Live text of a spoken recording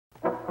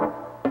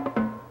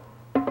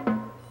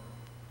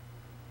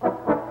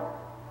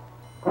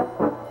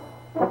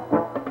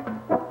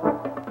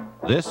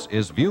This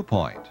is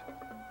Viewpoint,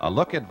 a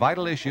look at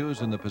vital issues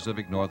in the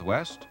Pacific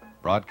Northwest,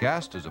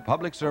 broadcast as a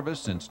public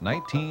service since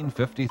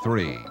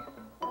 1953.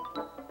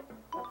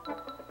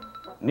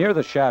 Near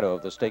the shadow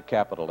of the state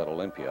capitol at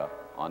Olympia,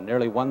 on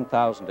nearly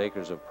 1,000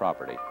 acres of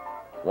property,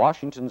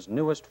 Washington's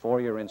newest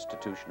four-year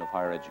institution of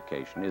higher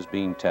education is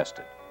being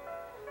tested.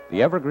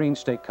 The Evergreen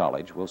State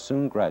College will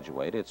soon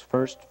graduate its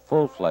first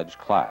full-fledged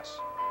class.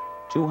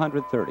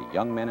 230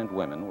 young men and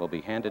women will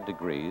be handed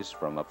degrees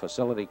from a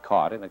facility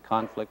caught in a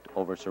conflict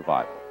over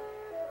survival.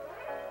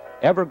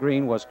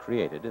 Evergreen was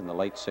created in the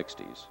late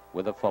 60s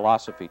with a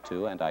philosophy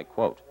to, and I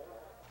quote,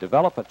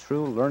 develop a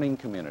true learning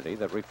community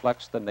that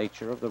reflects the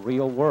nature of the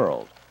real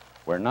world,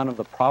 where none of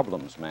the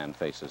problems man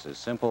faces is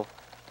simple,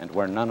 and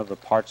where none of the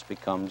parts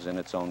becomes in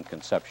its own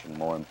conception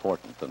more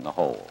important than the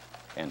whole,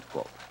 end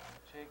quote.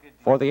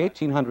 For the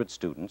 1,800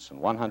 students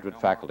and 100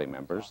 faculty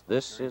members,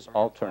 this is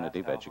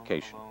alternative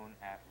education.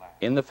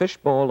 In the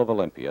fishbowl of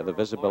Olympia, the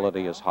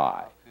visibility is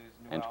high,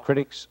 and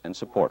critics and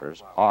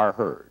supporters are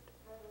heard.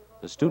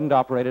 The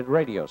student-operated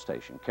radio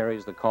station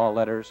carries the call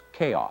letters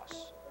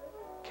KAOS,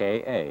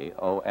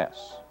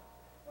 K-A-O-S,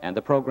 and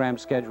the program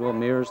schedule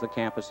mirrors the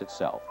campus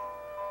itself,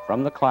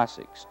 from the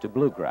classics to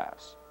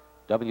bluegrass,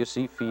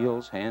 W.C.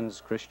 Fields,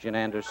 Hans Christian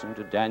Andersen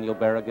to Daniel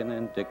Berrigan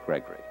and Dick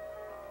Gregory.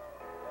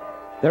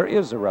 There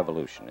is a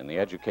revolution in the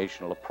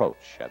educational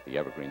approach at the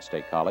Evergreen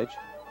State College.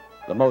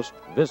 The most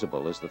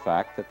visible is the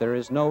fact that there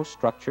is no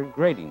structured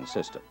grading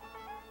system.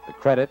 The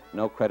credit,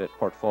 no credit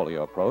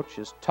portfolio approach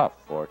is tough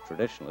for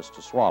traditionalists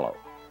to swallow.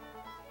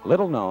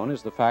 Little known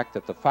is the fact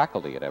that the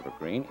faculty at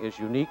Evergreen is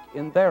unique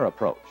in their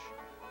approach.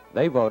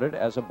 They voted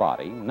as a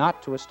body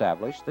not to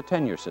establish the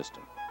tenure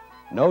system.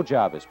 No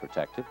job is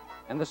protected,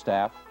 and the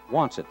staff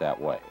wants it that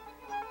way.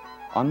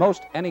 On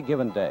most any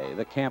given day,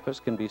 the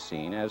campus can be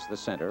seen as the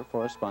center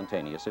for a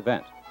spontaneous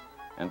event,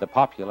 and the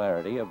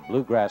popularity of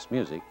bluegrass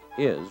music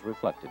is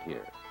reflected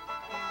here.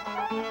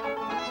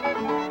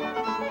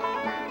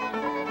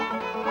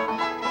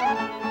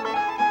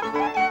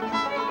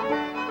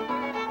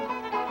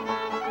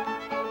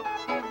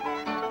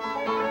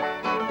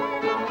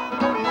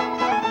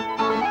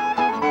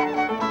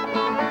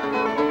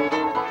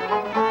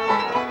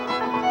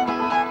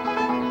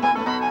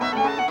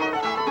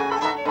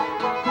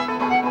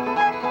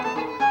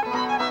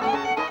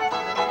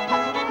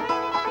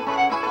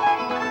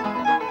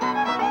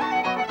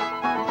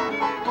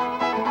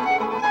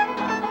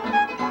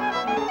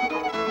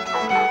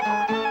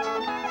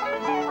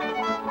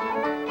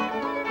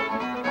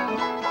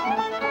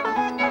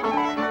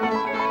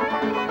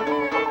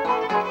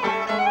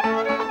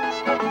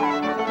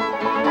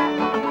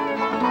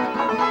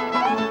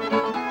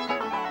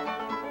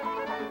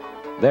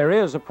 There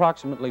is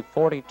approximately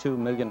 $42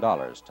 million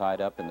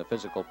tied up in the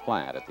physical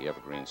plant at the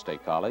Evergreen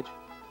State College.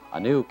 A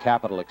new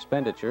capital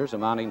expenditures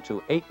amounting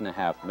to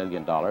 $8.5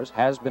 million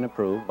has been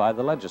approved by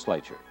the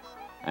legislature.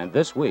 And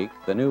this week,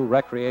 the new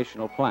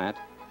recreational plant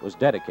was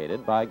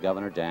dedicated by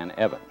Governor Dan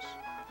Evans.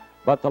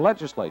 But the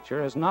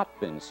legislature has not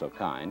been so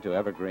kind to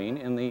Evergreen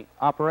in the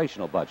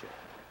operational budget.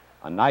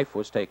 A knife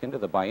was taken to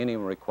the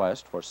biennium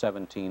request for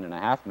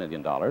 $17.5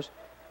 million.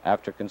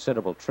 After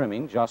considerable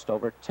trimming, just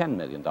over $10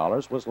 million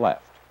was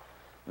left.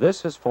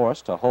 This has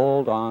forced a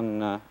hold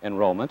on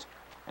enrollment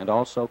and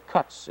also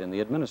cuts in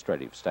the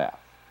administrative staff.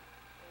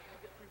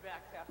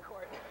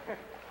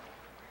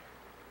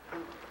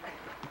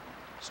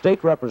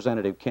 State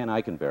Representative Ken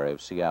Eikenberry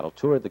of Seattle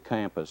toured the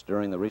campus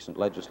during the recent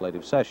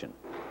legislative session.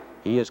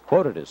 He is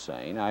quoted as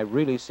saying, "I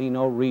really see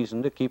no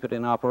reason to keep it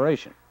in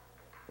operation."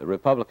 The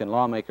Republican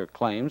lawmaker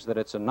claims that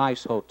it's a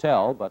nice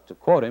hotel, but to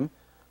quote him,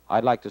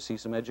 "I'd like to see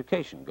some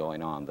education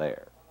going on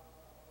there."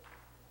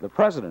 The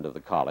president of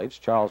the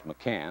college, Charles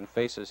McCann,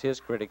 faces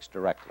his critics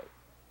directly.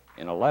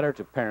 In a letter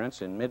to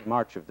parents in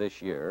mid-March of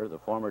this year, the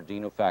former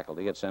dean of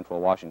faculty at Central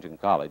Washington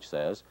College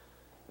says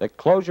that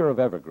closure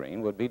of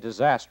Evergreen would be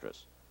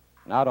disastrous,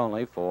 not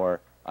only for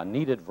a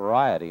needed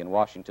variety in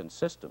Washington's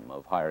system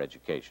of higher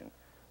education,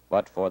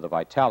 but for the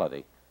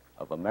vitality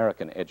of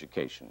American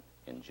education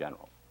in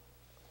general.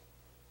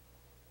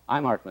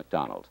 I'm Art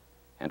McDonald,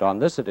 and on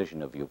this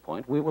edition of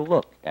Viewpoint, we will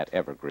look at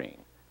Evergreen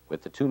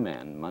with the two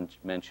men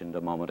mentioned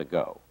a moment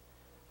ago.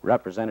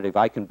 Representative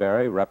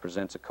Eikenberry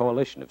represents a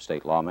coalition of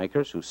state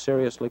lawmakers who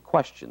seriously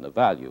question the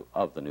value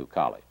of the new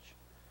college.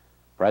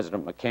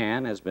 President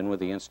McCann has been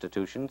with the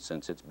institution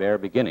since its bare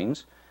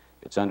beginnings.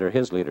 It's under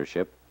his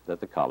leadership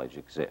that the college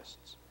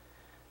exists.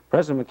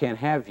 President McCann,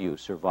 have you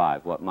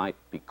survived what might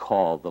be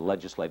called the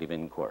legislative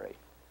inquiry?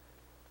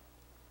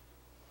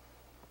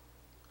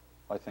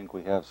 I think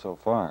we have so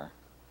far,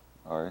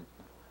 Art.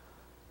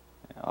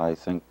 I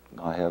think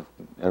I have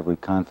every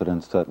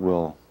confidence that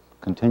we'll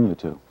continue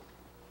to.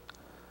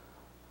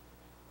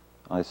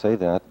 I say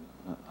that,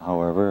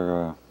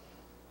 however,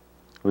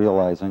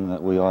 realizing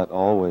that we ought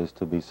always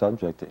to be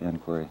subject to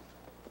inquiry.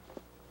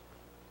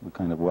 We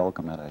kind of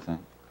welcome it, I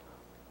think.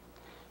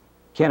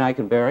 Ken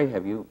Eikenberry,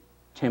 have you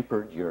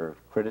tempered your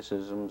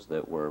criticisms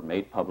that were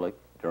made public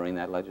during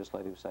that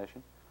legislative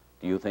session?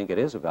 Do you think it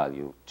is of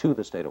value to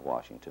the state of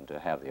Washington to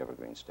have the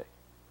Evergreen State?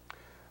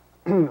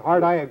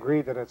 Art, I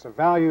agree that it's a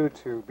value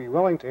to be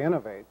willing to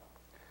innovate,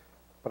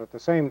 but at the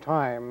same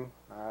time,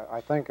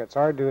 I think it's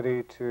our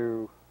duty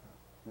to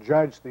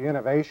judge the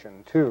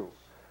innovation too.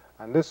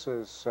 And this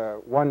is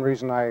one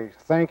reason I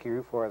thank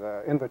you for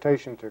the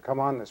invitation to come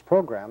on this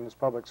program, this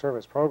public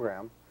service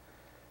program.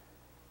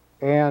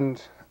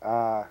 And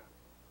I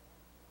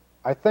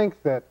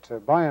think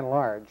that by and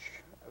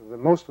large,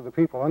 most of the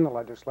people in the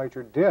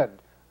legislature did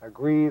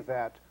agree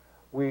that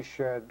we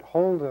should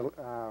hold the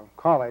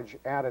college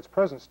at its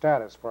present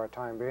status for a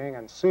time being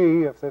and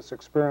see if this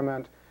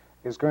experiment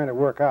is going to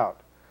work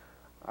out.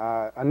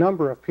 A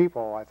number of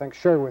people, I think,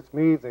 share with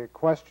me the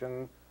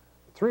question,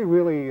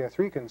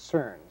 three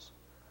concerns.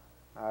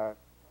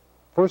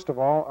 First of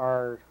all,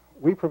 are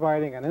we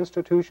providing an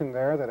institution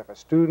there that if a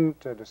student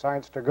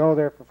decides to go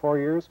there for 4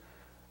 years,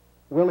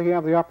 will he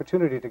have the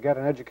opportunity to get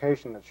an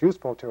education that's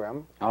useful to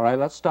him? All right,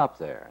 let's stop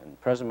there.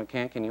 And President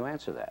McCann, can you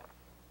answer that?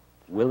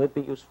 Will it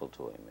be useful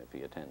to him if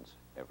he attends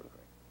Evergreen?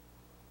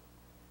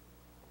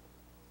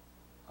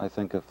 I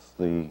think if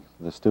the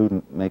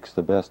student makes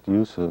the best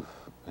use of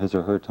his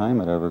or her time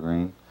at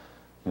Evergreen,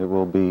 it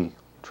will be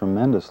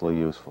tremendously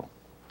useful.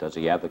 Does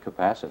he have the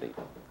capacity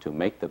to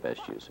make the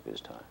best use of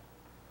his time?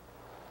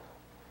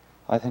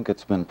 I think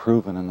it's been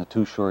proven in the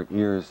 2 short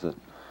years that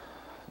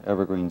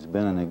Evergreen's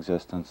been in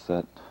existence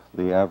that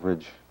the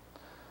average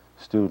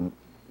student,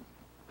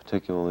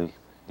 particularly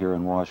here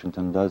in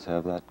Washington, does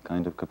have that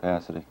kind of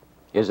capacity.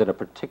 Is it a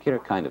particular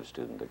kind of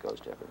student that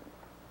goes to Evergreen?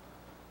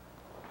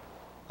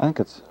 I think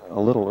it's a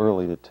little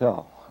early to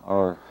tell.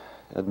 Our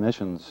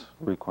admissions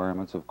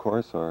requirements, of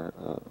course, are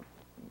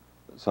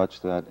such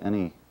that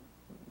any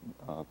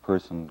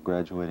person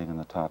graduating in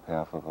the top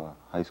half of a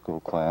high school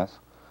class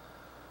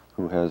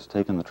who has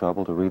taken the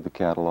trouble to read the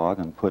catalog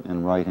and put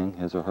in writing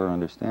his or her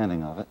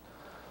understanding of it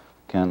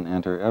can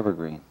enter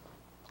Evergreen.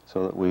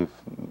 So that we've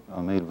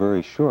made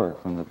very sure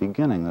from the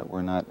beginning that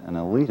we're not an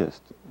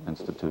elitist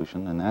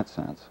institution in that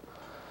sense.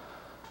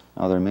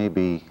 Now, there may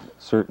be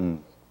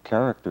certain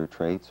character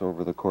traits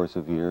over the course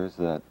of years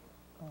that,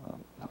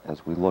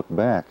 as we look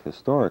back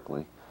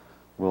historically,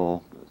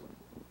 will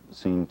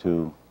seem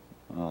to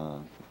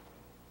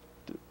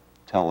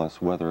tell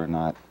us whether or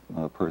not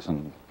a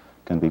person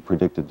can be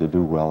predicted to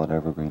do well at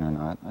Evergreen or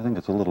not. I think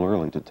it's a little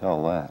early to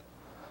tell that.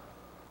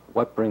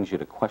 What brings you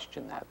to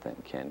question that then,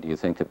 Ken? Do you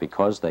think that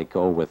because they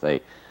go with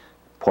a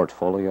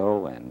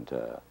portfolio and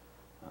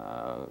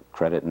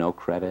credit, no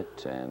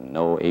credit, and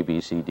no A,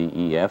 B, C, D,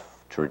 E, F,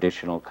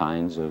 traditional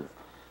kinds of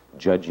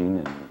judging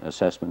and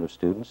assessment of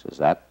students, is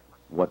that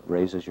what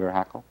raises your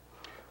hackle?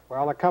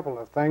 Well, a couple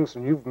of things,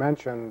 and you've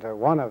mentioned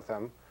one of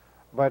them,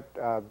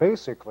 but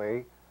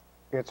basically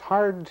it's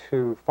hard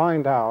to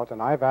find out,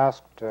 and I've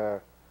asked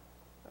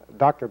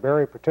Dr.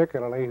 Berry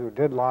particularly, who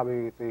did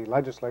lobby the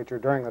legislature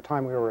during the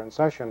time we were in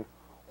session,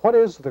 what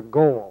is the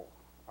goal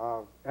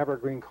of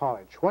Evergreen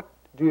College? What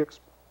do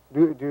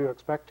you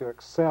expect to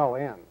excel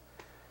in?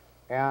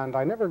 And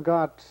I never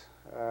got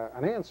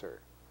an answer.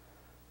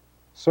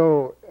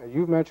 So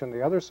you've mentioned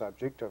the other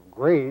subject of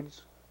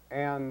grades,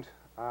 and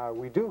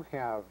we do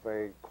have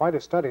quite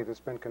a study that's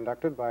been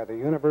conducted by the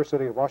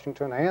University of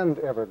Washington and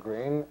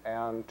Evergreen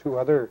and 2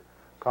 other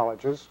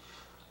colleges,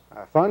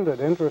 funded,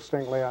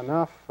 interestingly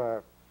enough,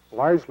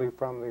 largely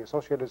from the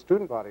Associated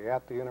Student Body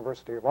at the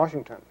University of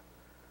Washington.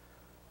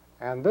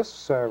 And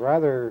this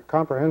rather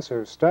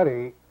comprehensive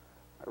study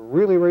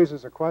really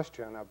raises a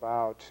question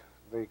about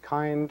the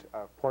kind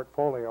of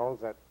portfolio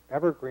that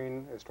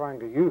Evergreen is trying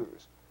to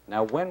use.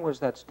 Now, when was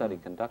that study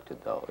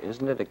conducted, though?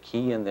 Isn't it a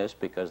key in this?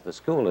 Because the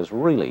school is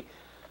really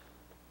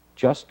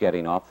just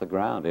getting off the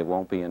ground. It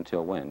won't be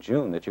until when?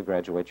 June that you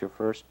graduate your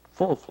first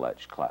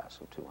full-fledged class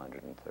of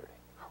 230.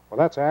 Well,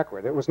 that's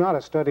accurate. It was not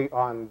a study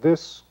on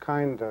this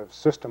kind of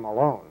system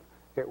alone.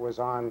 It was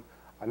on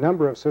a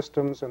number of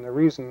systems, and the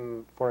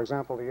reason, for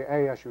example, the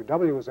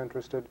ASUW was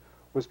interested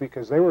was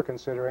because they were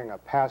considering a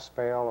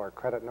pass-fail or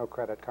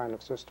credit-no-credit kind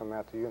of system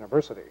at the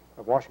University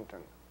of Washington.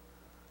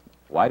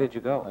 Why did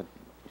you go?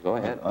 Go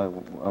ahead. I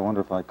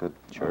wonder if I could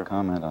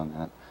comment on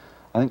that.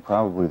 I think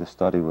probably the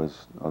study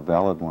was a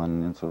valid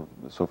one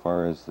so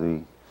far as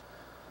the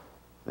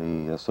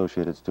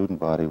Associated Student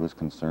Body was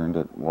concerned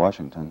at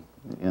Washington,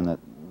 in that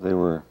they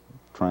were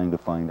trying to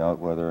find out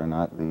whether or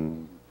not the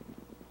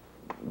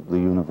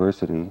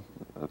university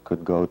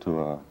could go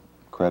to a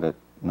credit,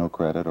 no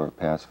credit, or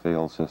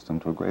pass-fail system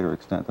to a greater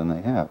extent than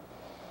they have.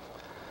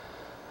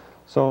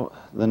 So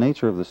the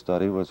nature of the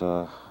study was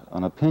an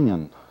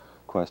opinion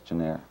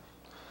questionnaire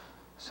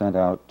sent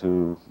out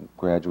to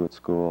graduate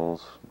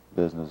schools,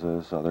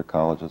 businesses, other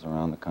colleges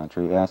around the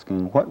country,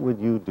 asking, what would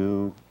you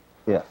do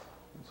if,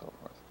 and so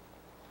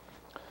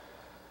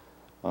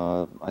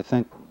forth. I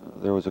think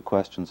there was a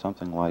question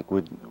something like,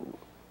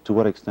 to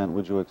what extent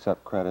would you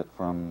accept credit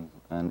from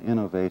an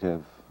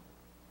innovative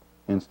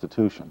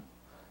institution?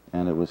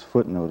 And it was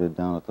footnoted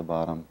down at the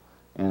bottom,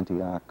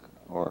 Antioch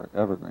or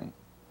Evergreen.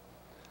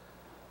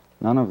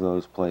 None of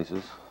those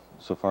places,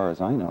 so far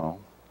as I know,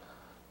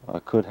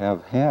 could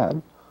have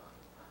had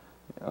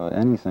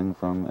anything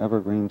from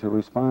Evergreen to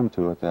respond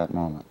to at that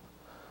moment.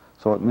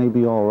 So it may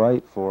be all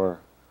right for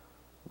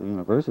the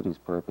university's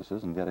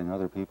purposes and getting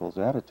other people's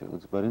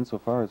attitudes, but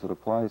insofar as it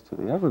applies to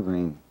the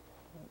Evergreen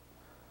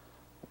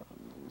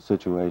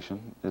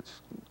situation, it's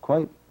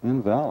quite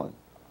invalid.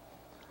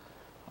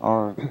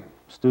 Our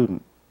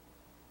student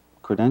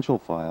credential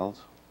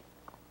files,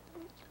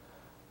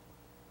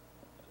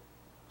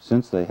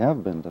 since they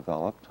have been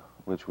developed,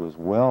 which was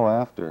well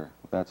after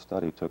that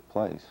study took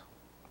place,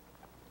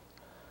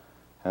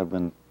 have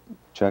been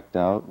checked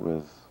out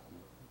with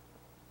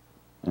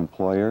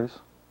employers,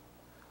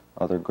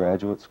 other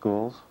graduate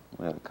schools.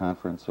 We had a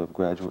conference of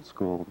graduate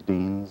school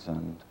deans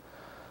and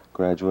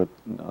graduate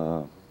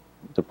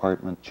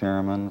department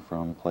chairmen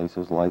from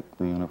places like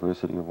the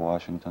University of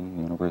Washington,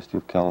 University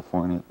of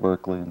California at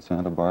Berkeley and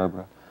Santa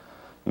Barbara,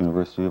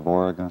 University of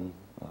Oregon,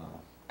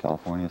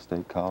 California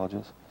State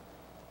Colleges.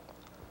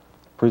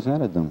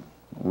 Presented them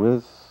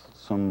with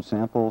some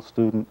sample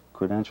student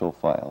credential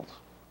files.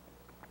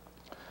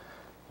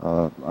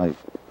 I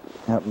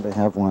happen to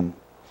have one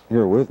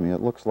here with me.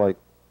 It looks like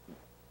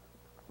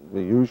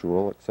the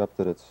usual, except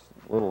that it's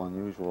a little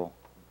unusual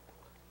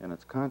in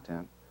its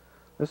content.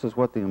 This is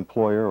what the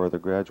employer or the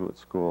graduate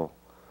school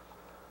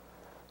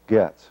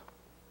gets.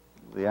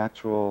 The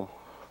actual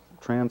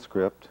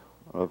transcript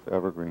of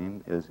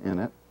Evergreen is in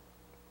it,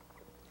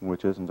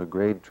 which isn't a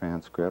grade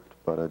transcript,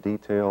 but a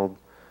detailed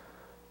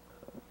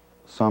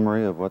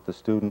summary of what the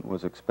student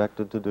was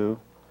expected to do,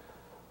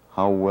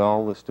 how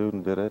well the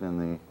student did it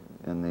in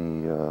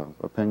the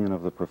opinion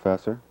of the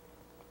professor.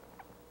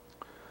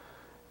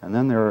 And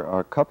then there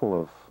are a couple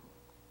of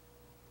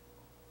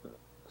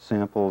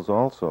samples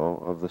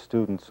also of the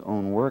student's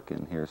own work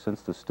in here,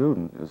 since the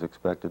student is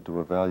expected to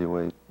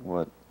evaluate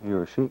what he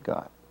or she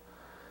got.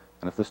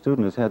 And if the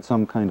student has had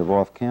some kind of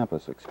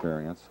off-campus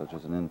experience, such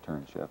as an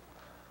internship,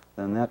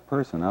 then that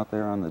person out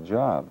there on the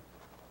job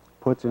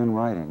puts in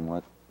writing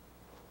what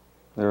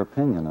their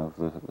opinion of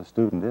the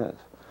student is.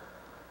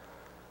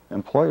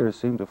 Employers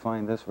seem to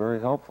find this very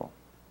helpful,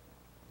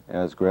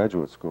 as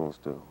graduate schools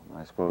do,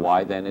 I suppose.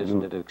 Why then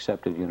isn't it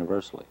accepted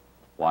universally?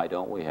 Why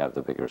don't we have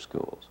the bigger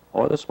schools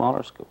or the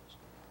smaller schools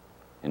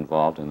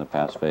involved in the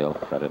pass-fail,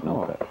 credit,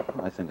 no credit?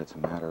 I think it's a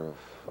matter of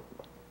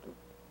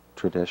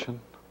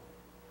tradition.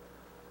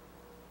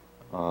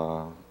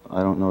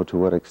 I don't know to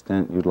what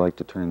extent you'd like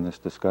to turn this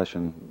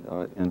discussion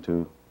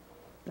into,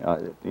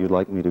 you'd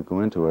like me to go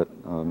into it.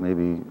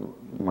 Maybe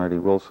Marty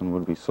Wilson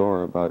would be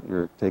sore about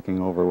your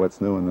taking over what's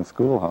new in the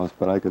schoolhouse,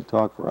 but I could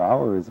talk for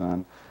hours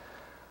on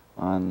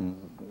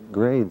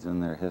grades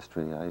and their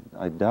history.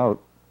 I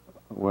doubt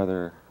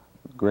whether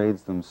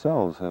grades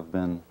themselves have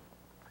been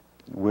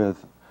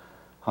with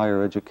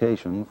higher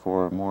education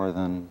for more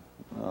than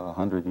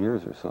 100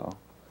 years or so.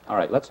 All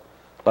right, let's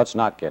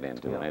not get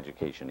into an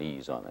education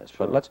ease on this,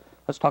 Sure. but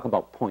let's talk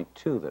about point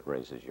 2 that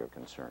raises your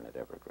concern at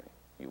Evergreen.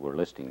 You were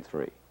listing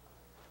 3.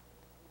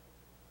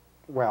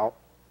 Well,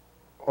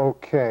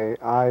 okay,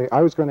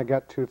 I was going to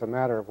get to the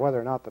matter of whether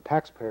or not the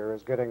taxpayer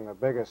is getting the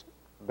biggest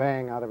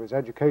bang out of his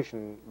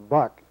education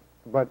buck,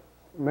 but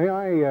may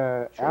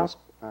I ask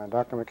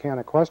Dr. McCann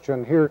a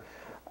question here,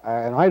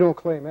 and I don't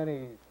claim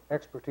any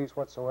expertise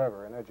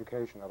whatsoever in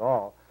education at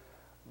all,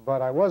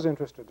 but I was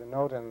interested to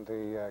note in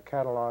the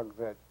catalog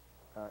that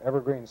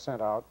Evergreen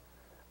sent out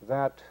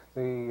that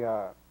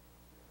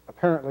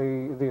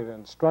apparently the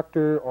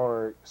instructor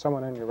or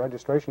someone in your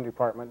registration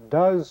department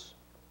does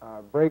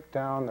break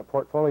down the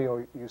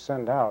portfolio you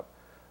send out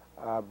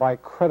by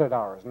credit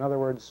hours. In other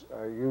words,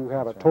 you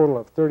have a total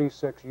of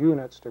 36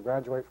 units to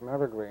graduate from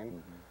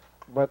Evergreen,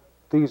 but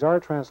these are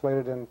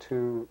translated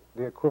into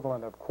the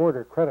equivalent of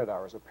quarter credit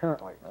hours,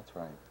 apparently. That's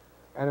right.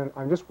 And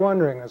I'm just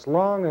wondering, as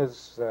long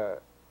as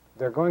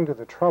they're going to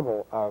the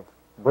trouble of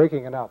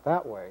breaking it out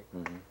that way,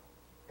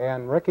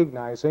 and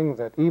recognizing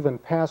that even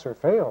pass or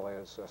fail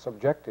is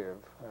subjective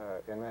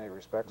in many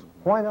respects,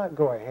 why not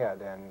go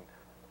ahead and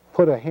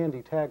put a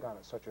handy tag on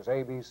it, such as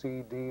A, B,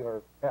 C, D,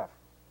 or F?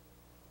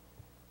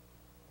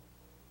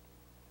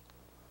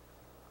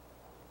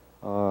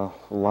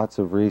 Lots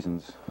of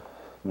reasons,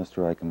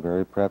 Mr.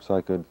 Eikenberry. Perhaps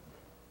I could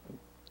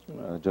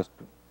just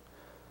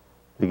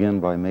begin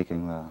by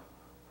making the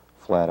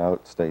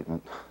flat-out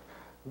statement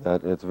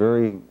that it's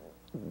very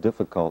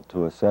difficult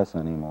to assess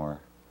anymore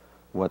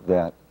what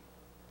that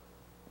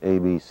A,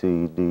 B,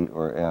 C, D,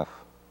 or F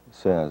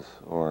says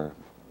or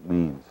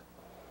means.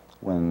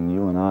 When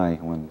you and I,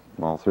 when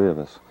all three of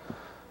us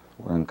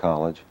were in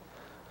college,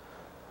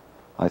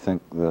 I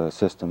think the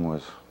system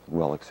was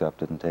well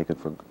accepted and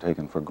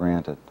taken for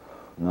granted.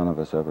 None of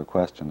us ever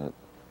questioned it.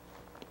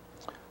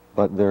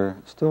 But there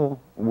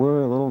still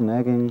were little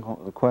nagging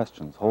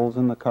questions, holes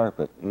in the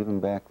carpet, even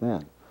back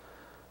then.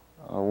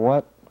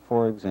 What,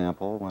 for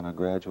example, when a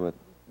graduate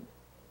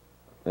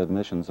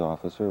admissions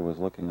officer was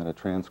looking at a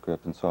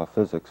transcript and saw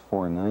Physics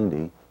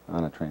 490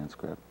 on a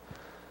transcript,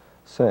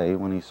 say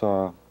when he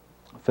saw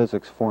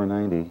Physics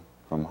 490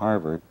 from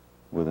Harvard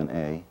with an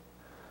A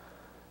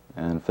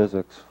and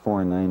Physics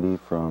 490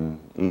 from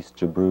East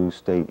Jabru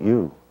State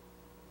U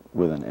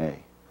with an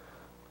A,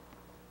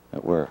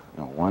 where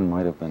one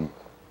might have been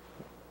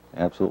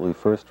absolutely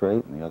first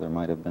rate, and the other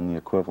might have been the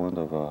equivalent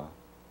of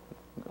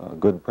a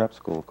good prep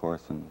school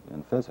course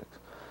in physics.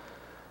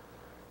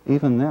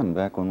 Even then,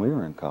 back when we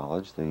were in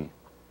college,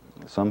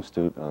 some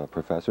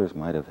professors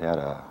might have had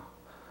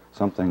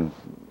something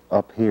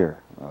up here,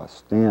 a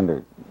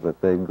standard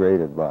that they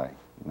graded by.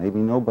 Maybe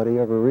nobody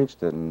ever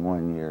reached it in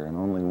one year and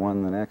only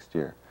one the next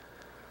year.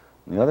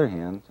 On the other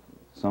hand,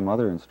 some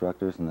other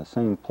instructors in the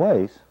same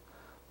place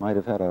might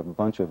have had a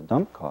bunch of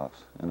dump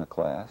coughs in a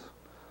class,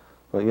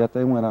 but yet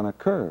they went on a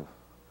curve.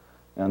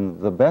 And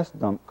the best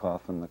dump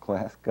cough in the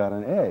class got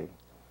an A.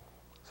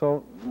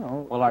 So, you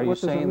know, well, are you what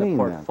does it saying the mean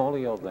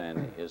portfolio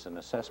then is an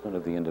assessment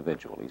of the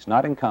individual? He's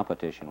not in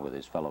competition with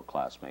his fellow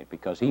classmate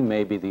because he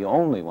may be the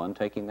only one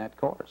taking that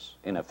course,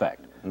 in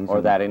effect,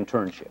 or that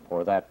internship,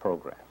 or that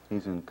program.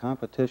 He's in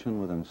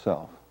competition with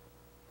himself,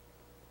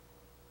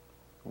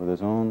 with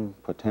his own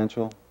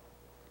potential,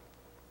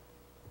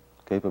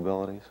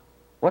 capabilities.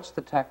 What's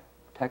the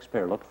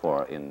taxpayer look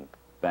for in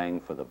bang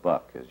for the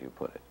buck, as you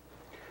put it?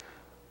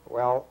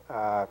 Well,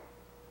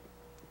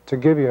 to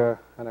give you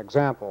an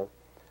example,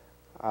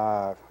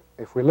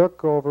 if we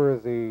look over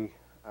the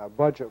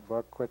budget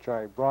book, which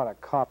I brought a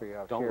copy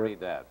of Don't here.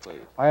 read that,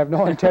 please. I have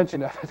no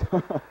intention of it.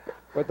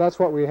 But that's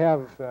what we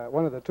have,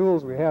 one of the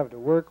tools we have to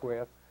work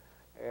with.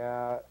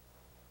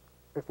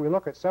 If we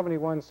look at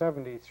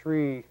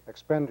 71-73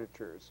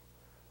 expenditures,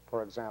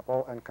 for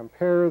example, and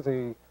compare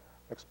the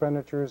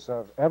expenditures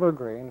of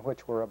Evergreen,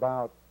 which were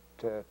about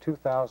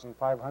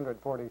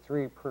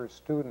 $2,543 per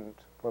student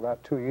for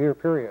that 2-year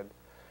period,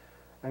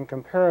 and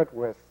compare it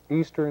with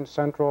Eastern,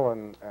 Central,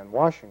 and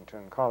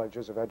Washington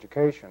colleges of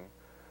education,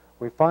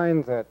 we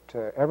find that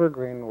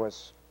Evergreen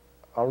was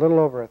a little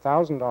over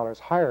 $1,000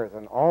 higher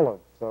than all of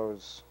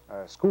those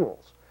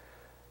schools.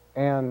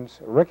 And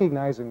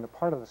recognizing that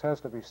part of this has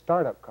to be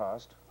startup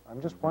cost,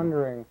 I'm just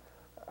wondering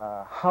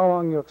how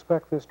long you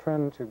expect this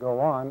trend to go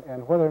on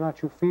and whether or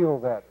not you feel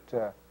that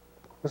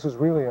this is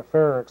really a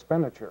fair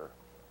expenditure.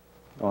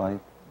 Well,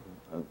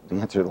 the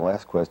answer to the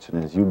last question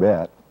is you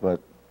bet,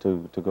 but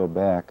to go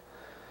back,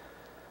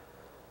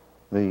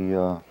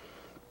 the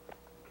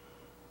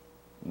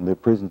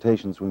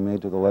presentations we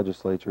made to the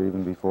legislature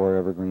even before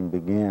Evergreen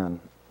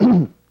began,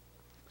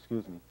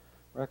 excuse me,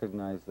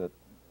 recognized that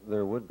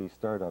there would be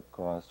startup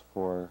costs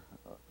for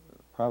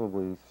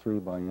probably 3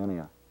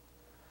 biennia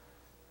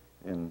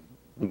in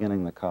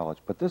beginning the college.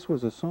 But this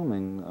was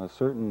assuming a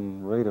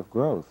certain rate of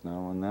growth.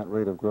 Now, when that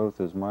rate of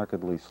growth is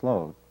markedly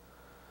slowed,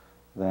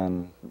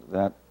 then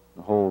that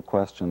whole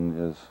question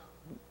is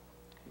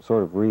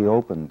sort of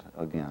reopened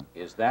again.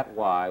 Is that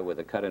why, with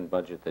the cut in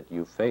budget that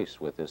you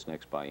face with this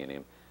next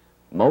biennium,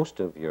 most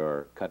of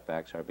your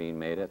cutbacks are being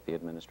made at the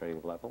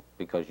administrative level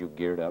because you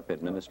geared up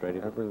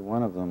administratively? Every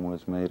one of them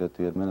was made at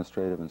the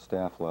administrative and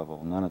staff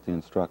level, none at the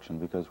instruction,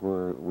 because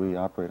we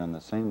operate on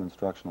the same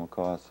instructional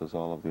costs as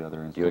all of the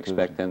other institutions. Do you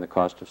expect then the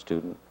cost of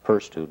per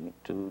student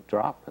to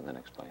drop in the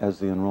next biennium? As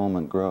the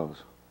enrollment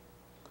grows.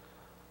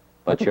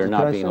 But you're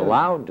not being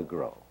allowed to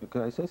grow.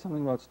 Could I say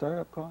something about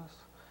startup costs?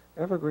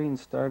 Evergreen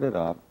started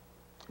up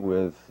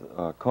with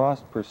a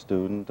cost per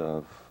student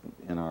of,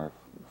 in our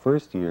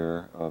first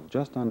year, of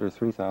just under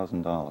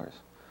 $3,000.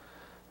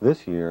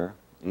 This year,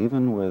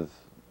 even with,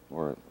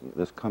 or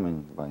this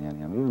coming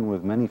biennium, even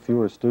with many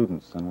fewer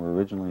students than were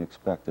originally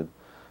expected,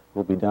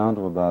 will be down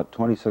to about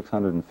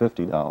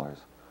 $2,650,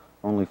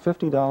 only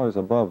 $50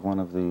 above one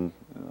of the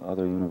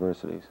other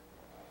universities.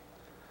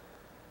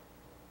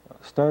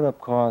 Startup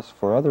costs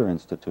for other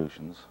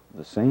institutions,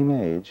 the same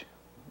age,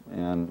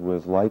 and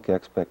with like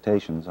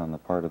expectations on the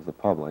part of the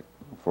public,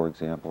 for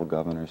example,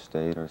 Governor's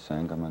State or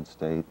Sangamon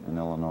State in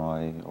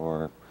Illinois,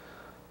 or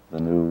the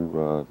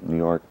new New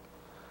York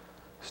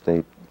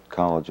State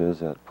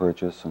colleges at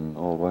Purchase and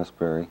Old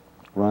Westbury,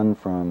 run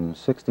from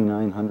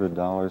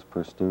 $6,900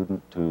 per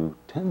student to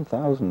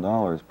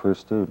 $10,000 per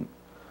student.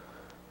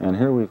 And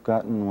here we've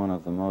gotten one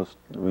of the most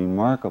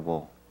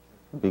remarkable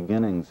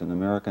beginnings in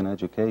American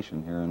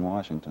education here in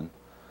Washington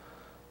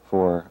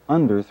for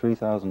under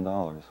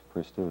 $3,000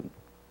 per student.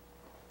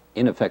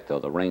 In effect, though,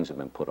 the reins have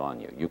been put on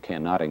you. You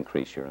cannot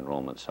increase your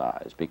enrollment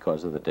size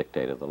because of the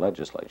dictate of the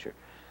legislature.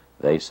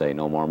 They say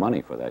no more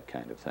money for that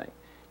kind of thing.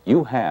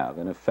 You have,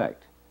 in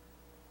effect,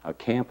 a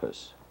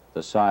campus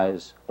the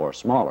size or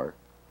smaller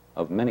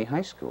of many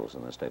high schools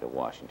in the state of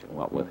Washington,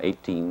 what, with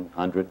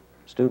 1,800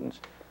 students,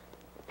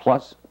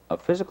 plus a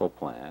physical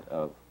plant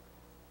of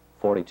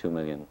 $42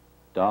 million,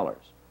 a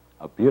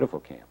beautiful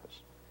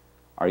campus.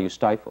 Are you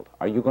stifled?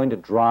 Are you going to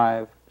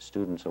drive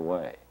students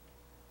away?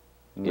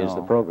 No. Is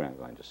the program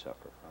going to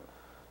suffer from it?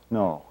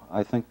 No.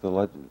 I think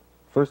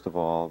first of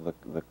all,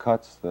 the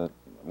cuts that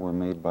were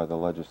made by the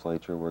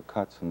legislature were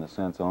cuts in the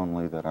sense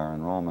only that our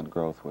enrollment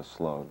growth was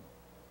slowed.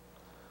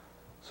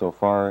 So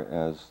far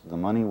as the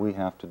money we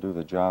have to do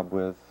the job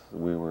with,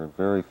 we were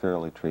very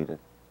fairly treated,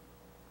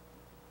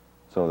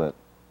 so that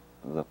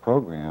the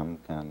program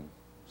can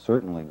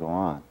certainly go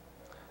on.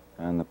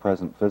 And the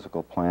present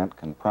physical plant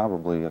can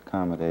probably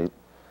accommodate,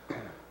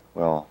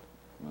 well,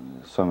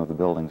 some of the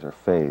buildings are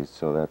phased,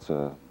 so that's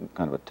a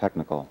kind of a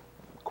technical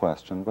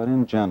question, but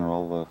in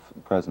general, the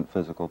present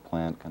physical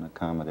plant can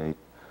accommodate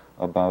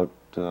about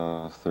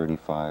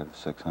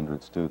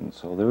 600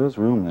 students. So there is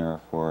room there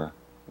for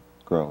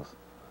growth.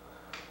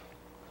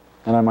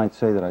 And I might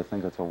say that I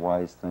think it's a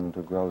wise thing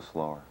to grow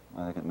slower.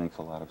 I think it makes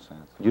a lot of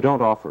sense. You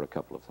don't offer a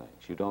couple of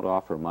things. You don't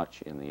offer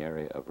much in the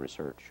area of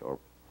research or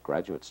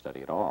graduate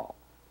study at all.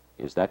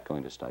 Is that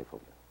going to stifle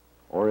you?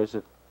 Or is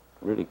it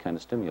really kind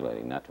of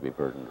stimulating not to be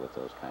burdened with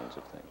those kinds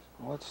of things?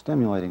 Well, it's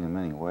stimulating in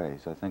many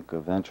ways. I think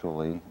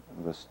eventually,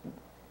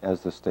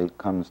 as the state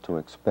comes to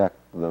expect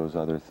those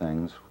other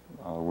things,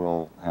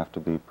 we'll have to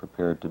be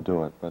prepared to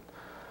do it. But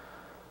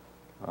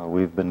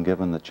we've been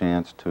given the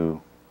chance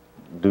to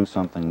do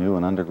something new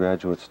in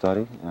undergraduate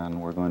study,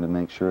 and we're going to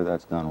make sure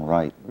that's done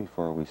right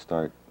before we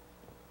start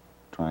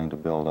trying to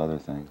build other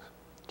things.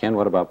 Ken,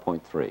 what about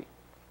point 3?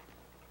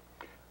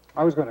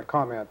 I was going to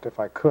comment,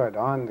 if I could,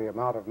 on the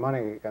amount of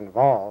money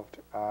involved,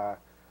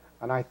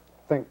 and I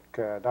think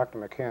Dr.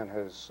 McCann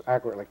has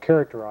accurately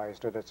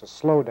characterized it. It's a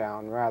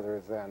slowdown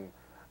rather than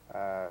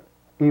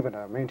even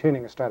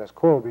maintaining a status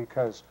quo,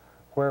 because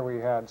where we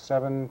had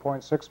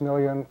 $7.6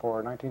 million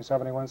for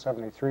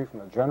 1971-73 from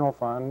the general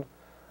fund,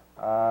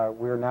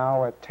 we're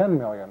now at $10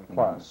 million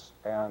plus,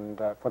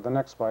 and for the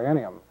next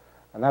biennium,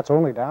 and that's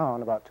only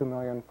down about $2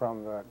 million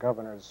from the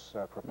governor's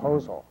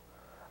proposal.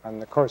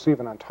 And of course,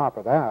 even on top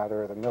of that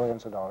are the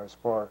millions of dollars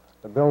for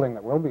the building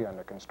that will be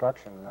under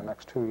construction in the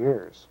next 2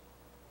 years.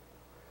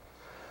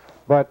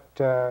 But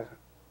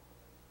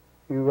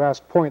you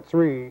asked point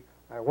 3.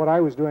 What I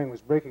was doing was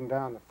breaking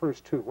down the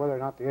first 2, whether or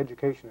not the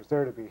education is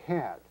there to be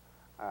had,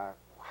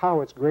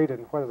 how it's graded,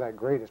 and whether that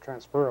grade is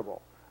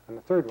transferable. And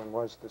the third one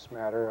was this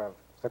matter of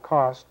the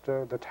cost,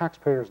 the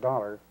taxpayer's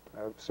dollar,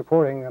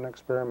 supporting an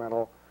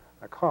experimental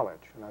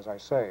college. And as I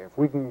say, if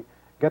we can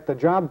get the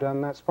job done,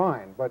 that's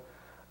fine. But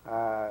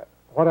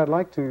what I'd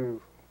like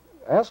to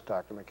ask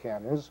Dr.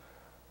 McCann is,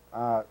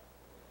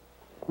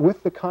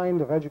 with the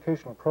kind of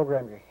educational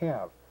program you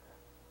have,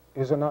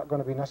 is it not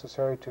going to be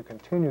necessary to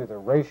continue the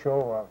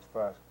ratio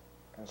of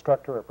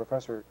instructor or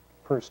professor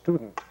per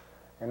student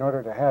in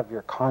order to have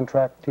your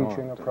contract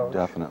teaching approach?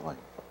 Definitely.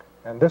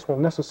 And this will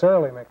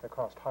necessarily make the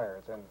cost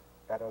higher than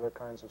at other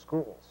kinds of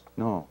schools.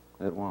 No,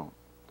 it won't.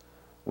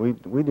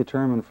 We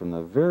determined from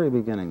the very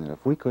beginning that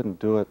if we couldn't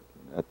do it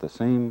at the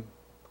same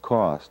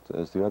cost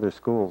as the other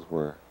schools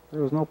were,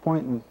 there was no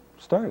point in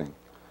starting.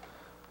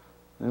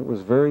 It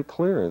was very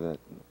clear that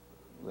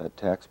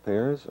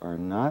taxpayers are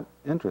not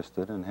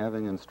interested in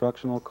having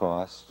instructional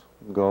costs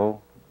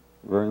go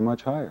very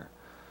much higher.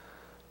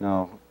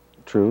 Now,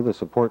 true, the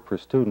support per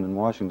student in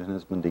Washington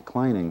has been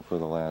declining for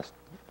the last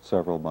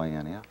several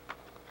biennia.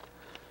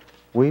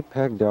 We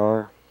pegged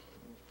our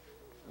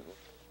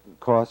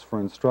costs for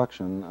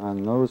instruction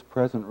on those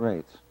present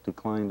rates,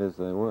 declined as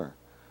they were.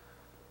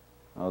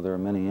 There are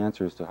many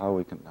answers to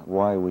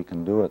why we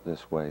can do it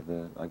this way.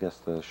 I guess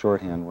the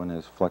shorthand one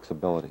is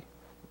flexibility.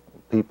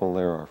 People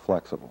there are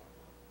flexible.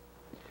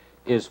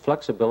 Is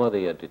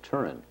flexibility a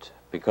deterrent?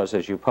 Because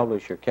as you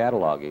publish your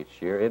catalog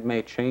each year, it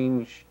may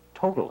change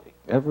totally.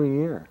 Every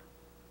year.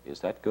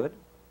 Is that good,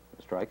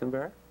 Mr.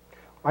 Eikenberry?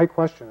 I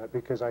question it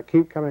because I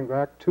keep coming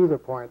back to the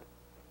point,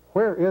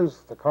 where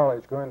is the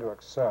college going to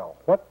excel?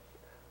 What,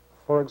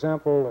 for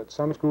example, at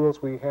some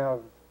schools we have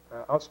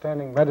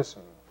outstanding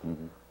medicine.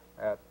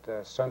 At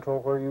Central,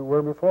 where you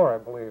were before, I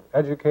believe,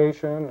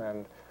 education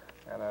and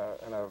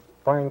a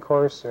fine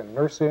course in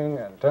nursing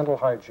and dental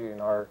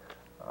hygiene are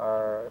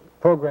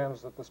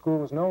programs that the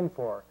school is known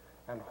for.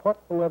 And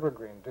what will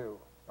Evergreen do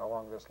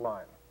along this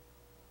line?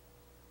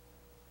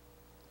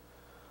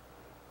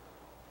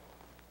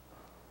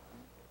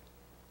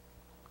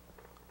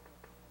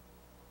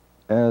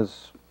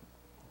 As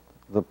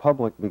the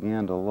public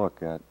began to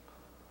look at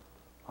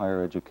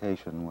higher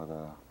education with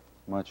a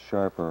much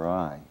sharper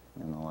eye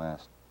in the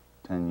last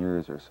 10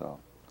 years or so,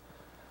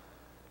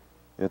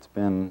 it's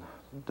been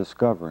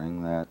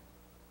discovering that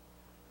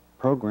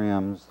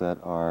programs that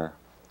are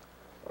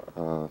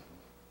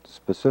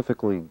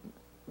specifically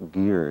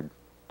geared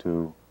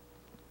to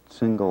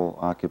single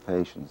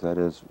occupations, that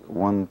is,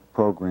 one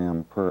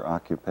program per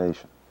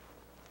occupation,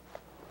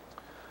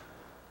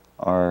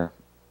 are,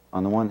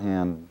 on the one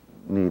hand,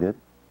 needed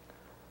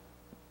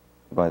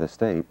by the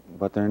state,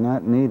 but they're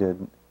not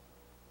needed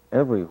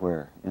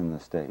everywhere in the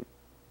state.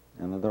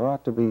 And there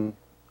ought to be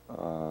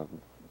a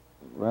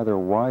rather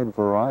wide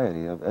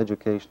variety of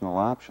educational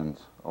options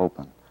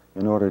open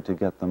in order to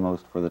get the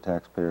most for the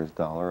taxpayer's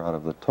dollar out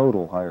of the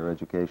total higher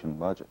education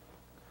budget.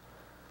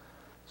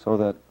 So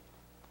that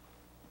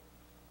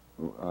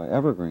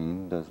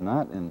Evergreen does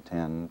not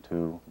intend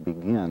to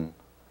begin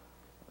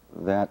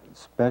that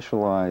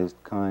specialized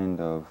kind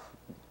of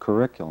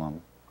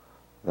curriculum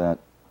that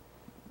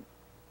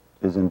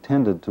is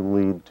intended to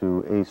lead to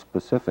a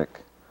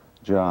specific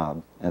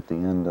job at the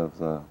end of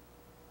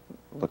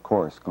the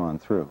course gone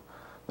through.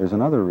 There's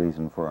another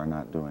reason for our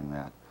not doing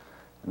that,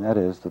 and that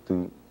is that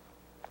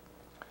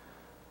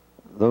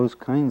those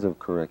kinds of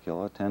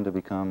curricula tend to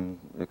become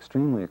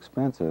extremely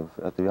expensive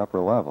at the upper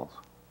levels.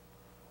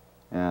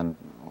 And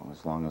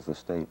as long as the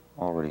state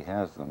already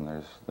has them,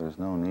 there's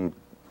no need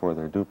for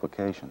their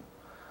duplication.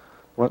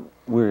 What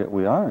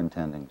we are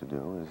intending to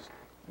do is,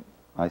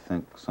 I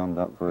think, summed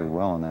up very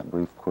well in that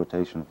brief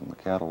quotation from the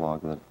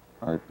catalog that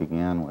Art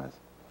began with,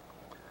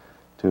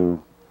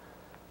 to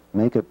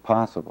make it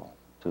possible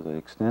to the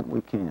extent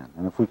we can.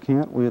 And if we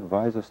can't, we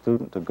advise a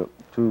student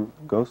to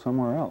go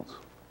somewhere else.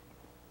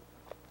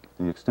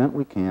 To the extent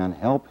we can,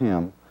 help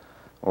him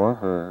or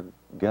her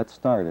get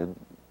started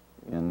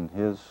in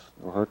his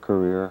or her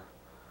career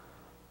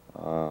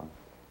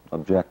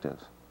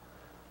objectives.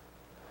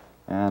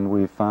 And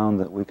we found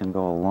that we can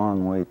go a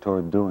long way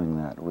toward doing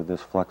that with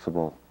this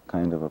flexible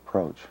kind of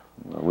approach.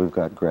 We've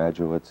got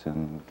graduates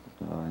in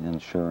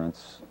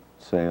insurance,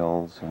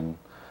 sales, and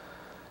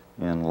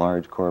in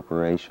large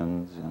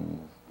corporations, and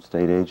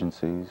state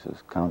agencies,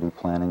 as county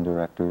planning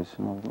directors,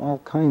 you know, all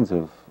kinds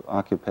of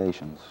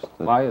occupations.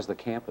 Why is the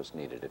campus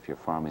needed if you're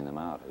farming them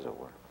out, as it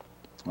were?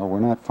 Well,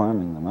 we're not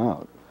farming them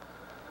out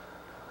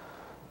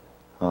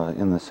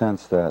in the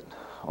sense that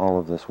all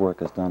of this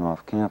work is done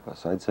off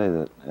campus. I'd say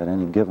that at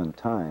any given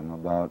time,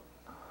 about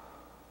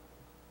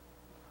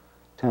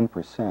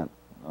 10%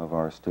 of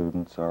our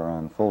students are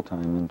on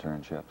full-time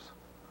internships.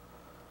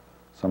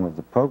 Some of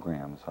the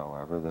programs,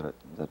 however,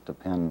 that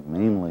depend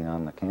mainly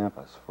on the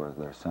campus for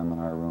their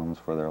seminar rooms,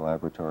 for their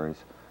laboratories,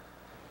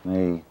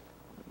 may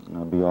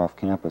be off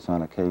campus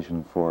on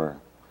occasion for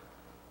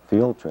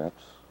field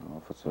trips.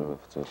 If it's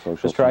a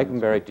social. Mr.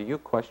 Eikenberry, do you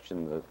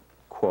question the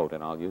quote,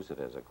 and I'll use it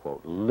as a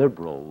quote,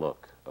 liberal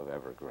look of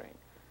Evergreen?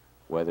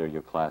 Whether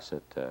you class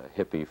it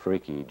hippie,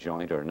 freaky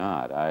joint or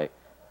not, I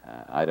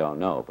don't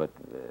know. But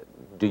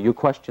do you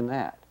question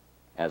that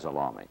as a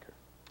lawmaker?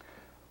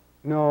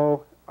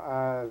 No,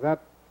 that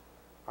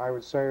I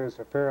would say is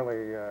a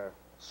fairly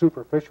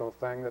superficial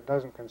thing that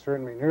doesn't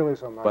concern me nearly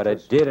so much. But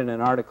it did in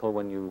an article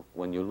when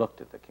you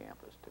looked at the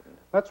campus, didn't it?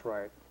 That's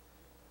right,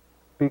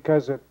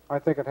 because I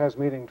think it has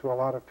meaning to a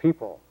lot of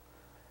people.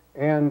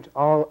 And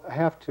I'll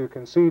have to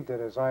concede that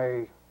as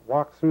I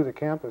walked through the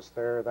campus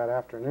there that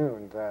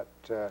afternoon,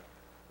 that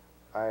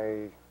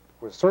I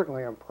was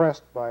certainly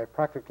impressed by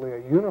practically a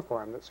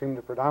uniform that seemed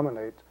to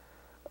predominate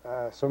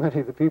so many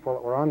of the people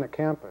that were on the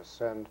campus.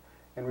 And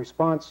in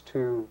response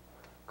to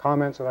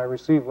comments that I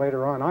received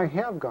later on, I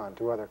have gone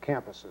to other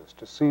campuses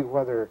to see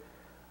whether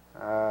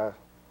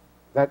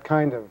that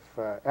kind of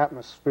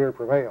atmosphere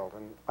prevailed.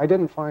 And I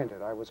didn't find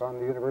it. I was on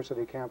the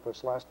university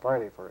campus last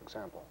Friday, for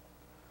example.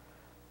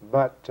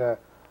 But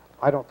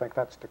I don't think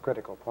that's the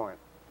critical point.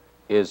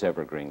 Is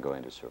Evergreen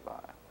going to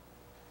survive?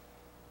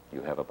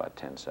 You have about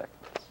 10 seconds.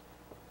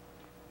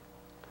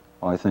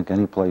 Well, I think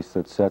any place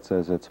that sets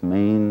as its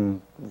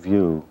main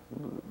view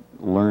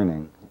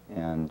learning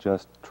and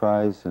just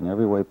tries in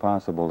every way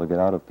possible to get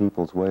out of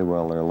people's way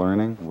while they're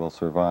learning will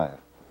survive.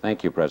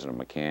 Thank you, President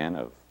McCann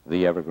of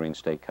the Evergreen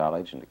State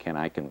College, and to Ken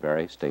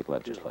Eikenberry, State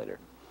Legislator.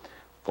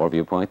 For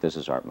Viewpoint, this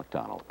is Art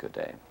McDonald. Good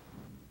day.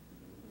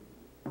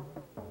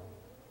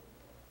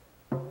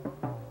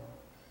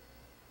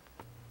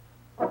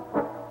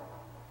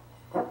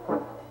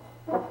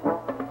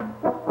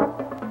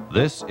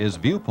 This is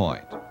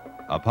Viewpoint,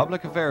 a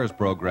public affairs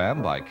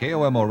program by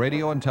KOMO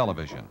Radio and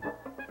Television.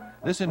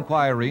 This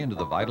inquiry into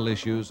the vital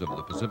issues of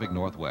the Pacific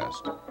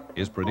Northwest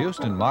is produced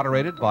and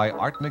moderated by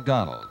Art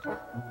McDonald.